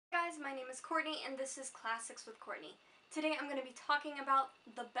guys, my name is Courtney and this is Classics with Courtney. Today I'm going to be talking about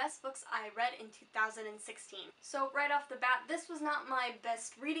the best books I read in 2016. So right off the bat, this was not my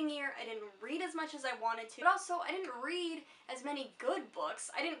best reading year. I didn't read as much as I wanted to, but also I didn't read as many good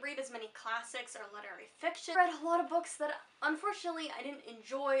books. I didn't read as many classics or literary fiction. I read a lot of books that unfortunately I didn't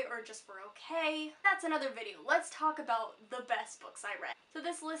enjoy or just were okay. That's another video. Let's talk about the best books I read. So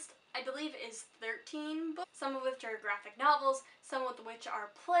this list, I believe, is 13 books, some of which are graphic novels, some of which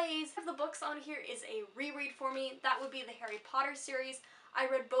are plays. One of the books on here is a reread for me. That would be the Harry Potter series. I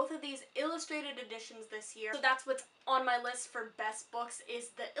read both of these illustrated editions this year, so that's what's on my list for best books is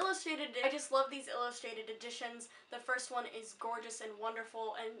the illustrated. I just love these illustrated editions. The first one is gorgeous and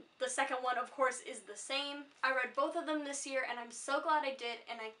wonderful, and the second one, of course, is the same. I read both of them this year, and I'm so glad I did,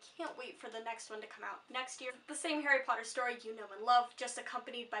 and I can't wait for the next one to come out next year. The same Harry Potter story you know and love, just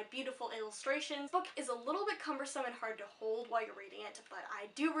accompanied by beautiful illustrations. The book is a little bit cumbersome and hard to hold while you're reading it, but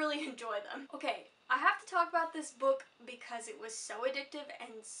I do really enjoy them. Okay, I have to talk about this book because it was so addictive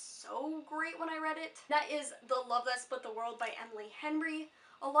and so great when I read it. That is The Love That Split the World by Emily Henry.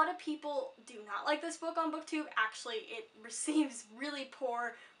 A lot of people do not like this book on BookTube. Actually, it receives really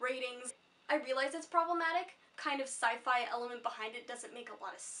poor ratings. I realize it's problematic. Kind of sci-fi element behind it doesn't make a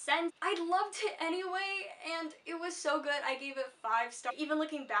lot of sense. I loved it anyway, and it was so good. I gave it 5 stars. Even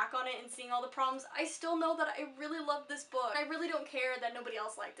looking back on it and seeing all the problems, I still know that I really loved this book. I really don't care that nobody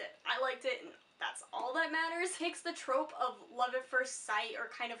else liked it. I liked it, and that's all that matters. It takes the trope of love at first sight or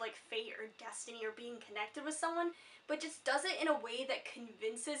kind of like fate or destiny or being connected with someone, but just does it in a way that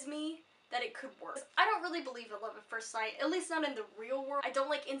convinces me that it could work. I don't really believe in love at first sight, at least not in the real world. I don't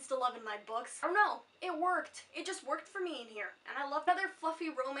like insta-love in my books. I don't know, it worked. It just worked for me in here, and I love it. Another fluffy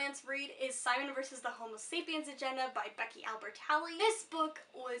romance read is Simon vs. the Homo Sapiens Agenda by Becky Albertalli. This book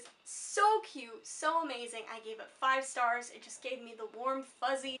was so cute, so amazing. I gave it 5 stars. It just gave me the warm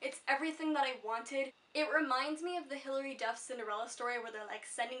fuzzy. It's everything that I wanted. It reminds me of the Hilary Duff Cinderella story where they're like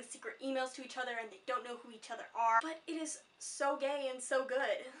sending secret emails to each other and they don't know who each other are, but it is so gay and so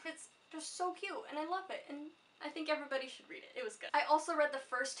good. It's just so cute, and I love it, and I think everybody should read it. It was good. I also read the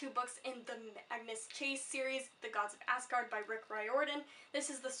first 2 books in the Magnus Chase series, The Gods of Asgard by Rick Riordan. This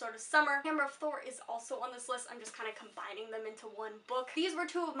is The Sword of Summer. Hammer of Thor is also on this list. I'm just kind of combining them into one book. These were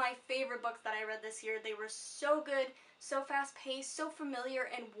 2 of my favorite books that I read this year. They were so good, so fast-paced, so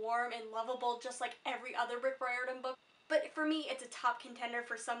familiar and warm and lovable, just like every other Rick Riordan book. But for me, it's a top contender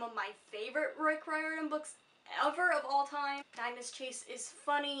for some of my favorite Rick Riordan books ever of all time. Magnus Chase is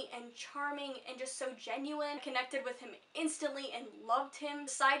funny and charming and just so genuine. Connected with him instantly and loved him.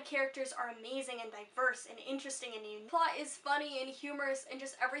 The side characters are amazing and diverse and interesting and unique. The plot is funny and humorous and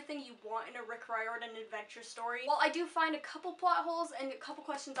just everything you want in a Rick Riordan adventure story. While I do find a couple plot holes and a couple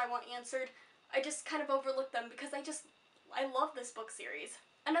questions I want answered, I just kind of overlook them because I love this book series.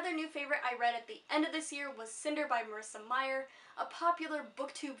 Another new favorite I read at the end of this year was Cinder by Marissa Meyer, a popular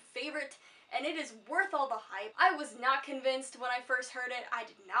BookTube favorite, and it is worth all the hype. I was not convinced when I first heard it. I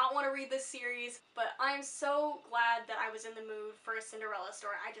did not want to read this series, but I'm so glad that I was in the mood for a Cinderella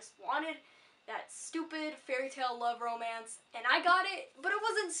story. I just wanted that stupid fairy tale love romance, and I got it, but it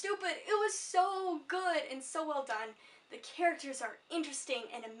wasn't stupid. It was so good and so well done. The characters are interesting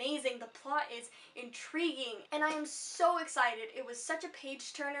and amazing. The plot is intriguing, and I am so excited. It was such a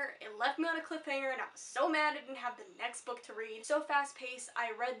page turner. It left me on a cliffhanger, and I was so mad I didn't have the next book to read. So fast paced.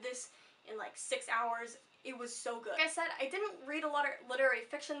 I read this in like 6 hours. It was so good. Like I said, I didn't read a lot of literary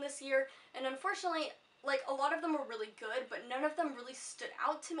fiction this year, and unfortunately, like, a lot of them were really good, but none of them really stood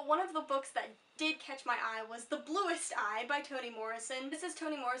out to me. One of the books that did catch my eye was The Bluest Eye by Toni Morrison. This is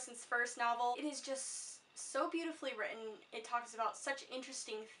Toni Morrison's first novel. It is just so beautifully written. It talks about such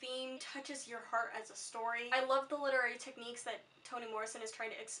interesting theme, touches your heart as a story. I love the literary techniques that Toni Morrison is trying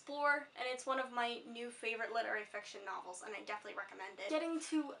to explore, and it's one of my new favorite literary fiction novels, and I definitely recommend it. Getting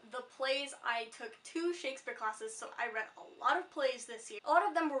to the plays, I took 2 Shakespeare classes, so I read a lot of plays this year. A lot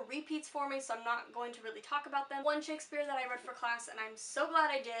of them were repeats for me, so I'm not going to really talk about them. One Shakespeare that I read for class, and I'm so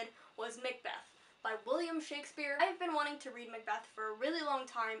glad I did, was Macbeth by William Shakespeare. I've been wanting to read Macbeth for a really long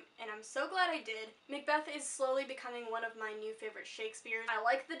time, and I'm so glad I did. Macbeth is slowly becoming one of my new favorite Shakespeares. I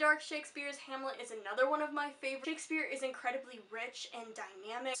like the dark Shakespeares. Hamlet is another one of my favorites. Shakespeare is incredibly rich and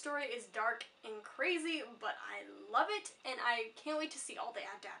dynamic. The story is dark and crazy, but I love it, and I can't wait to see all the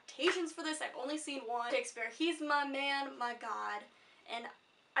adaptations for this. I've only seen one. Shakespeare, he's my man, my god, and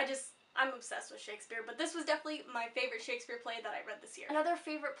I'm obsessed with Shakespeare, but this was definitely my favorite Shakespeare play that I read this year. Another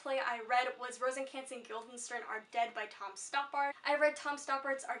favorite play I read was Rosencrantz and Guildenstern Are Dead by Tom Stoppard. I read Tom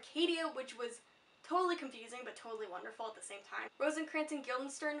Stoppard's Arcadia, which was totally confusing but totally wonderful at the same time. Rosencrantz and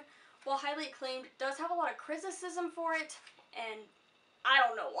Guildenstern, while highly acclaimed, does have a lot of criticism for it, and I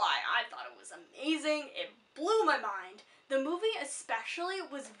don't know why. I thought it was amazing. It blew my mind. The movie especially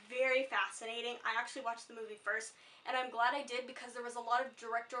was very fascinating. I actually watched the movie first, and I'm glad I did because there was a lot of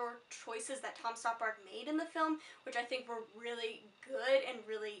director choices that Tom Stoppard made in the film, which I think were really good and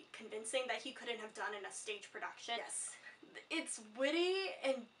really convincing that he couldn't have done in a stage production. Yes. It's witty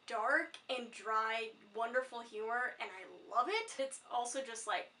and dark and dry, wonderful humor, and I love it. It's also just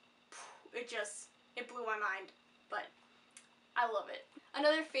like, it blew my mind, but I love it.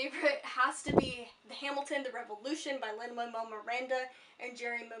 Another favorite has to be The Hamilton, The Revolution by Lin-Manuel Miranda and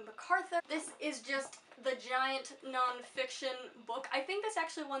Jeremy McArthur. This is just the giant nonfiction book. I think this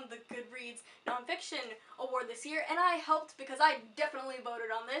actually won the Goodreads Nonfiction Award this year, and I helped because I definitely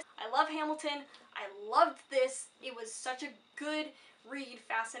voted on this. I love Hamilton. I loved this. It was such a good read,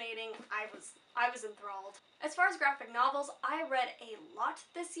 fascinating. I was enthralled. As far as graphic novels, I read a lot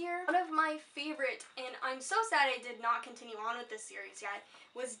this year. One of my favorite, and I'm so sad I did not continue on with this series yet,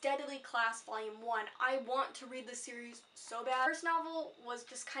 was Deadly Class Volume 1. I want to read this series so bad. The first novel was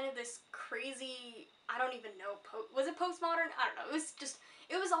just kind of this crazy, I don't even know, was it postmodern? I don't know.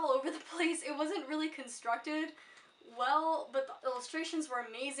 It was all over the place. It wasn't really constructed well, but the illustrations were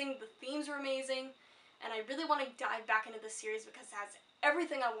amazing, the themes were amazing, and I really want to dive back into this series because it has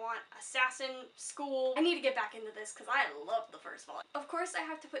everything I want. Assassin, school. I need to get back into this because I love the first volume. Of course, I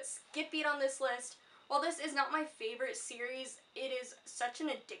have to put Skip Beat on this list. While this is not my favorite series, it is such an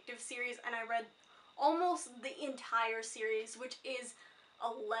addictive series, and I read almost the entire series, which is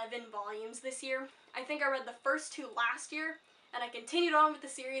 11 volumes this year. I think I read the first 2 last year, and I continued on with the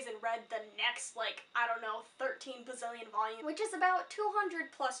series and read the next, like, I don't know, 13 bazillion volumes, which is about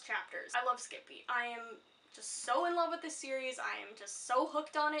 200 plus chapters. I love Skip Beat. I am just so in love with this series. I am just so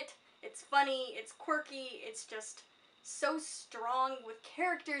hooked on it. It's funny, it's quirky, it's just so strong with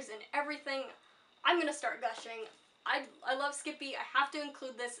characters and everything. I'm gonna start gushing. I love Skip Beat. I have to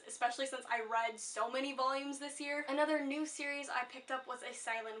include this, especially since I read so many volumes this year. Another new series I picked up was A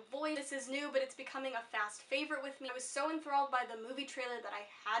Silent Voice. This is new, but it's becoming a fast favorite with me. I was so enthralled by the movie trailer that I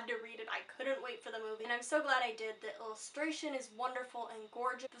had to read it. I couldn't wait for the movie, and I'm so glad I did. The illustration is wonderful and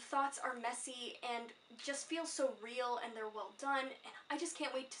gorgeous. The thoughts are messy and just feel so real, and they're well done, and I just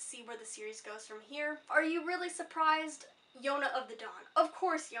can't wait to see where the series goes from here. Are you really surprised? Yona of the Dawn. Of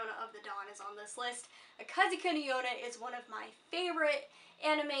course Yona of the Dawn is on this list. Akazika no Yona is one of my favorite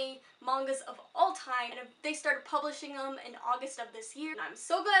anime mangas of all time, and they started publishing them in August of this year, and I'm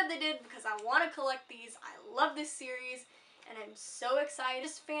so glad they did because I want to collect these. I love this series, and I'm so excited.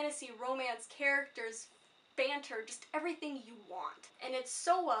 Just fantasy, romance, characters, banter, just everything you want. And it's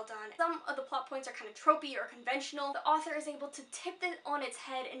so well done. Some of the plot points are kind of tropey or conventional. The author is able to tip it on its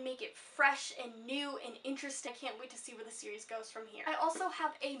head and make it fresh and new and interesting. I can't wait to see where the series goes from here. I also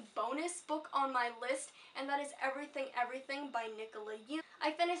have a bonus book on my list, and that is Everything Everything by Nicola Yoon.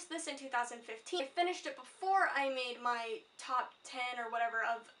 I finished this in 2015. I finished it before I made my top 10 or whatever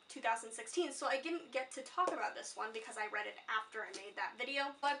of 2016, so I didn't get to talk about this one because I read it after I made that video.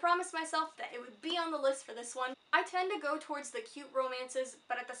 So I promised myself that it would be on the list for this one. I tend to go towards the cute romances,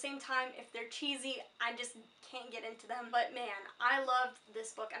 but at the same time, if they're cheesy, I just can't get into them. But man, I loved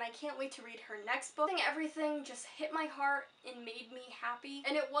this book, and I can't wait to read her next book. Everything just hit my heart and made me happy.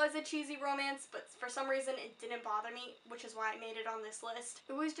 And it was a cheesy romance, but for some reason it didn't bother me, which is why I made it on this list.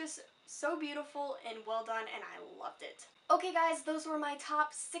 It was just so beautiful and well done, and I loved it. Okay guys, those were my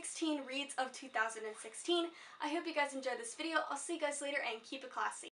top 16 reads of 2016. I hope you guys enjoyed this video. I'll see you guys later, and keep it classy.